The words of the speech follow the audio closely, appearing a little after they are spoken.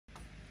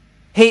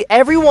Hey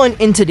everyone,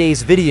 in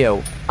today's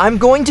video, I'm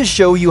going to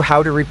show you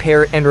how to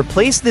repair and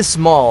replace this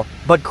small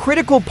but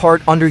critical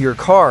part under your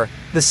car,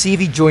 the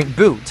CV joint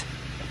boot.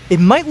 It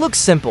might look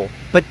simple,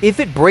 but if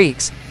it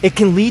breaks, it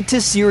can lead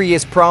to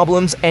serious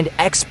problems and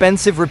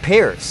expensive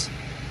repairs.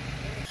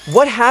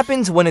 What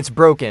happens when it's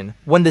broken?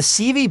 When the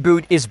CV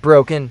boot is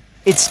broken,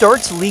 it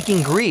starts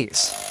leaking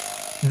grease.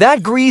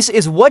 That grease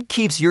is what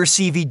keeps your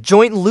CV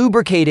joint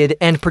lubricated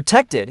and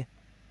protected.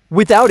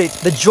 Without it,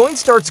 the joint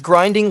starts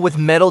grinding with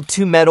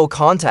metal-to-metal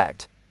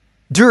contact.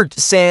 Dirt,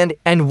 sand,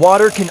 and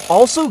water can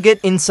also get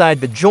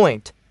inside the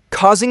joint,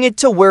 causing it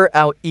to wear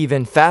out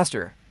even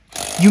faster.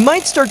 You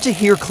might start to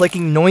hear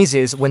clicking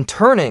noises when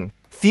turning,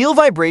 feel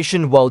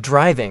vibration while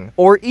driving,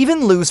 or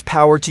even lose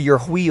power to your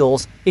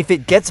wheels if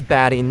it gets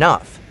bad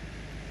enough.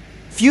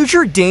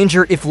 Future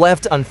danger if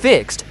left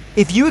unfixed.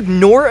 If you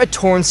ignore a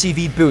torn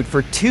CV boot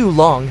for too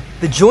long,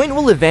 the joint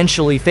will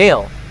eventually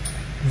fail.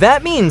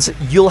 That means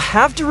you'll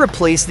have to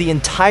replace the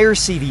entire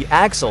CV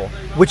axle,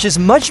 which is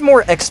much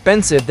more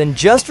expensive than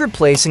just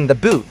replacing the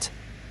boot.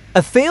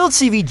 A failed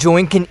CV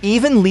joint can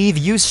even leave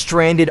you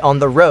stranded on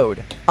the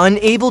road,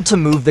 unable to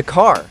move the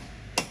car.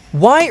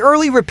 Why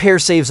early repair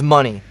saves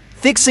money?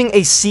 Fixing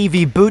a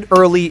CV boot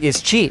early is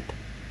cheap.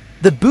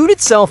 The boot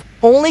itself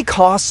only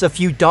costs a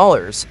few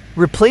dollars.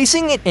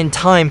 Replacing it in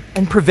time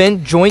can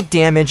prevent joint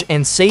damage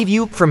and save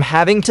you from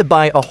having to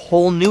buy a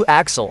whole new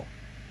axle.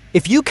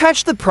 If you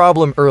catch the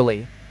problem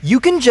early, you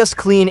can just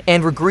clean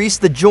and regrease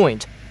the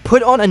joint,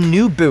 put on a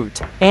new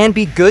boot, and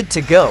be good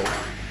to go.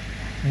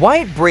 Why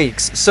it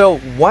breaks? So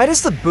why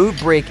does the boot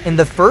break in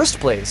the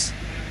first place?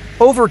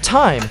 Over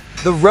time,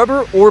 the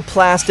rubber or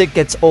plastic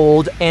gets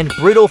old and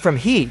brittle from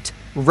heat,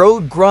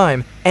 road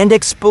grime, and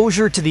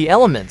exposure to the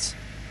elements.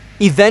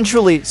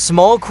 Eventually,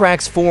 small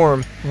cracks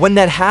form. When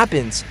that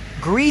happens,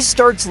 grease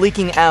starts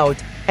leaking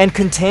out and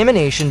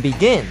contamination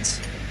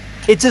begins.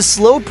 It's a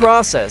slow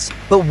process,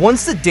 but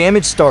once the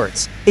damage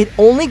starts, it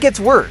only gets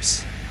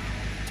worse.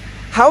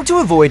 How to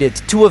avoid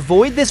it? To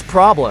avoid this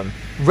problem,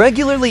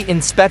 regularly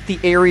inspect the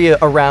area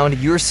around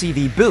your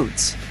CV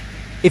boots.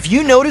 If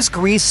you notice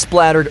grease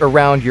splattered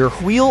around your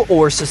wheel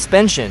or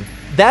suspension,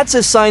 that's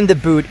a sign the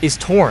boot is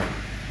torn.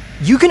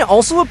 You can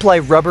also apply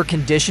rubber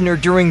conditioner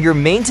during your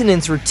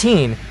maintenance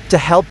routine to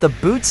help the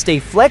boot stay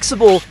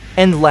flexible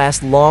and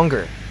last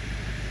longer.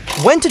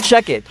 When to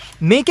check it?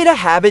 Make it a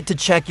habit to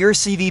check your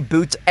CV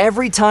boots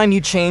every time you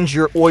change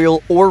your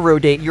oil or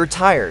rotate your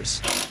tires.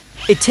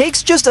 It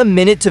takes just a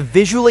minute to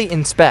visually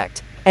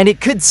inspect, and it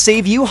could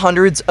save you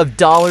hundreds of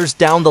dollars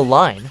down the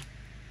line.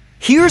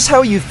 Here's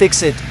how you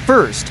fix it.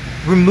 First,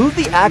 remove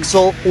the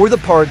axle or the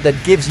part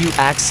that gives you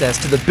access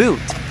to the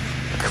boot.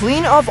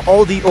 Clean off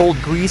all the old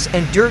grease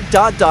and dirt.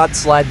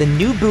 Slide the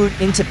new boot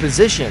into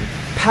position,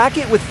 pack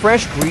it with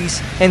fresh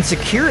grease, and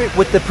secure it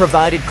with the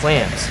provided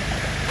clamps.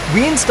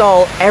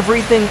 Reinstall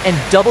everything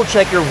and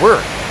double-check your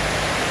work.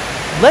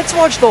 Let's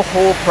watch the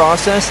whole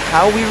process,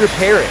 how we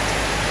repair it.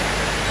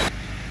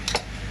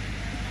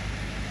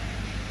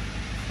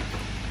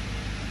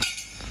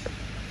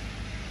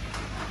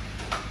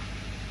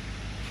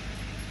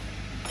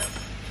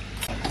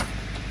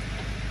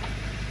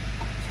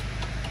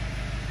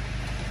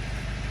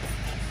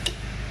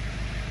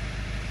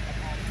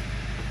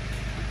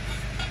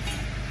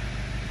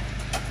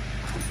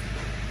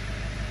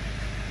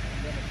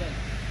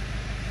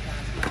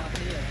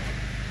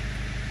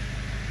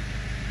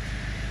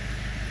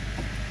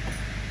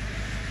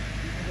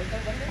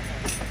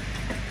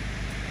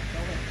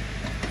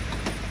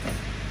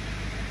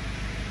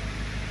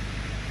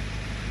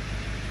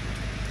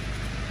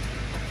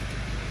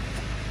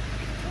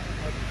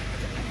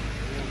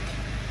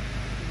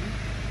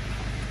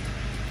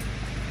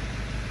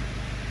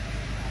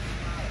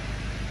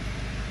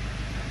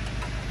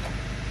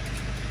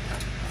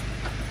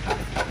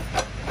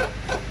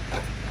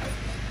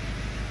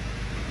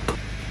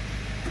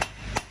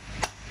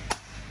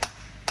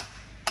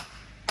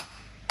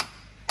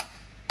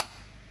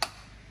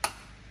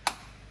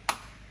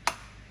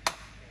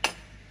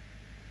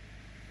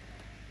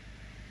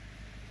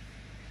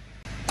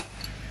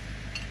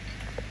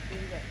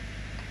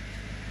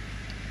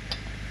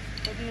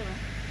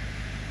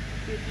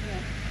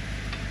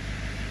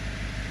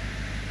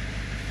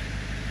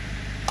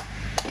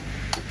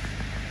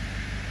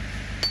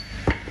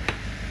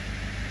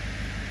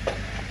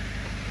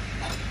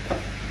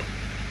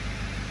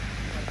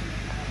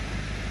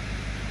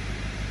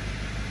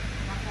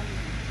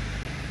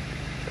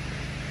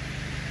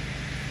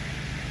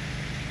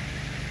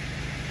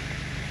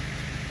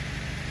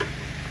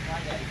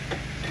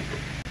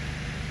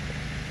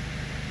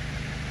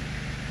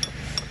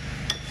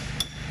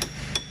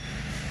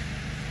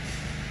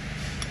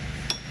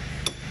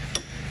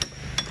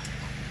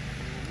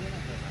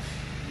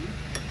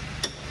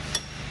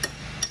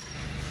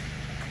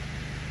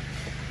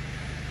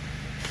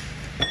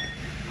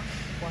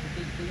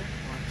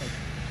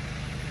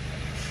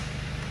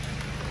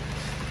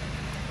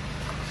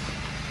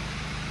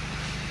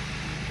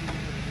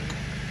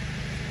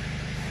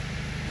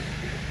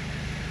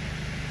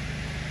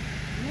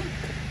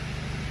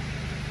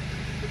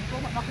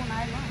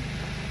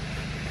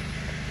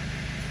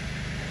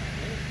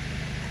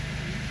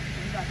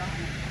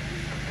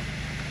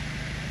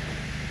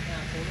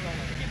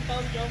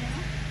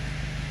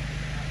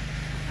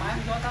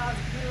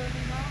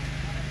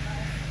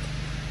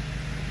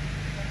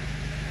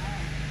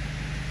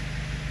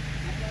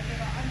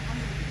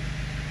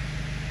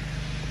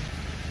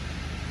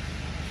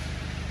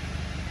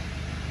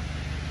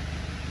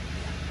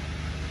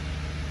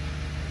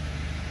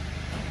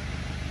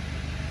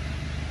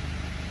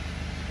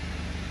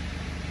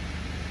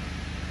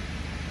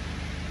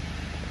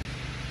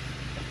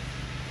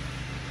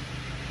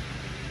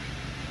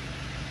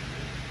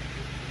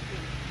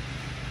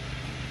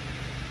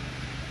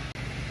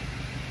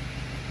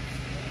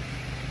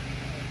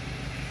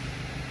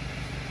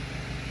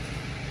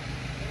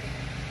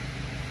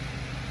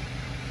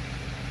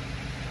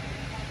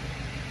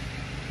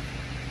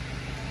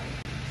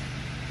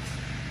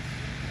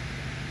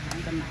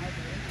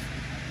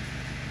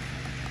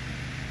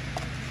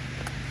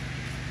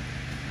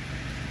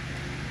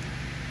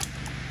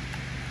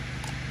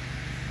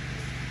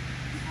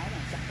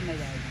 Này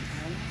rồi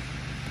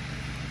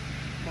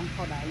con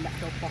kho đại đặt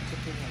cho bọc cho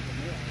tôi rồi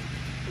mới rồi.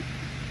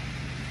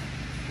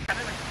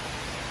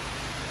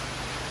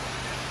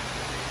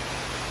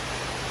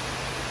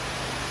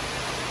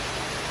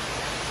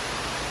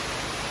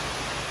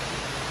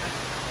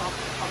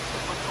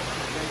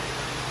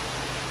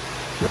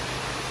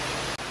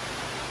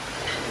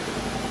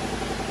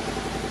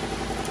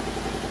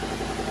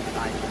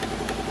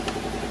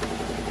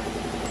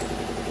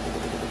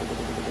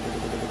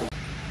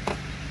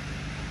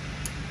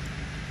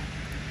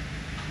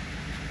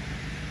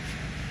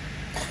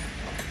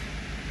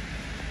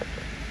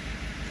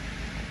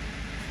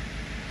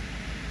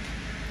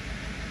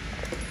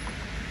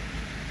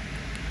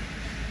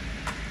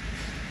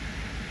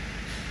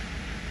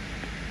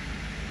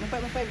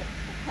 Không phải một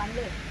khăn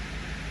lên.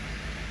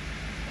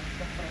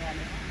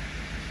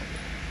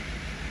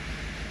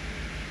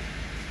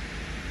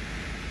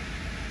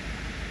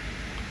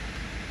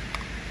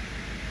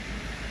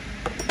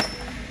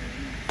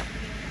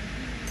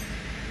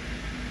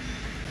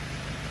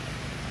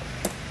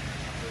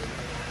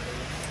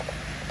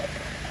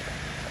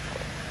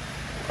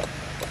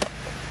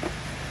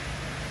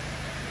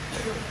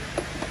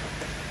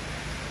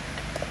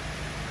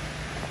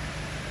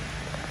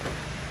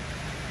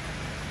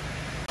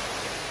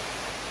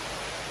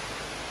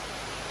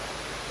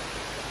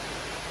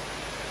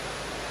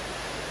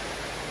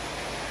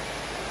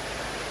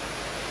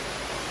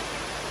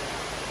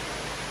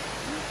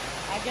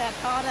 Kìa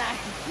to này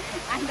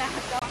anh đã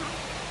to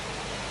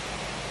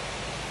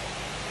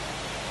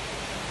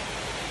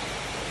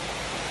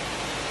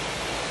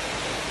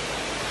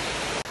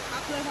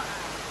hấp lên ạ.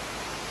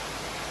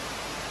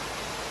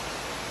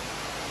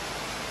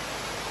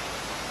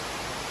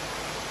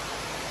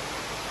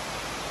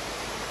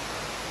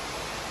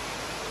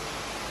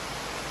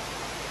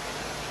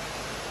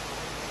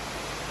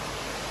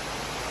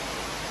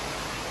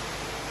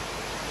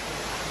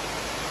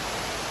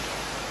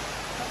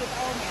 Hấp lên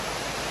ôm nè.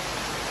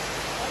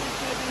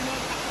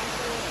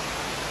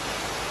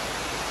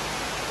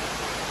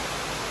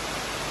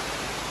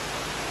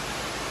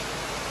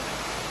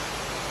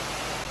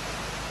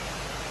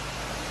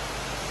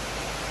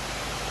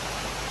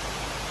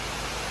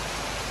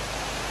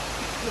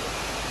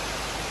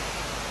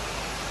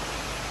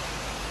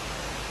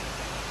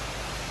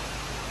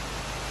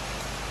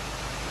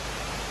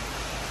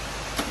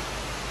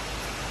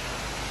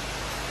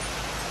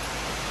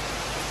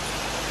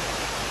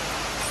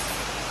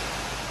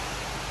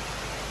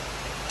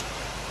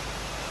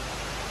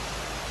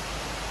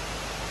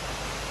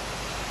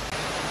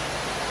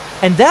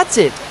 And that's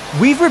it!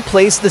 We've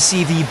replaced the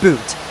CV boot,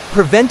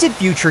 prevented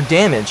future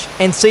damage,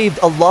 and saved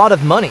a lot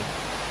of money.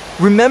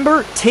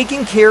 Remember,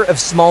 taking care of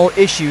small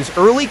issues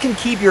early can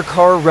keep your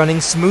car running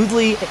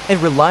smoothly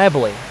and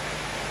reliably.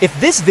 If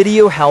this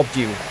video helped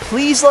you,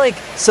 please like,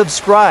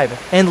 subscribe,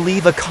 and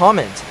leave a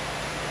comment.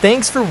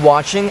 Thanks for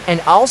watching,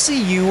 and I'll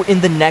see you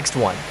in the next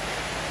one.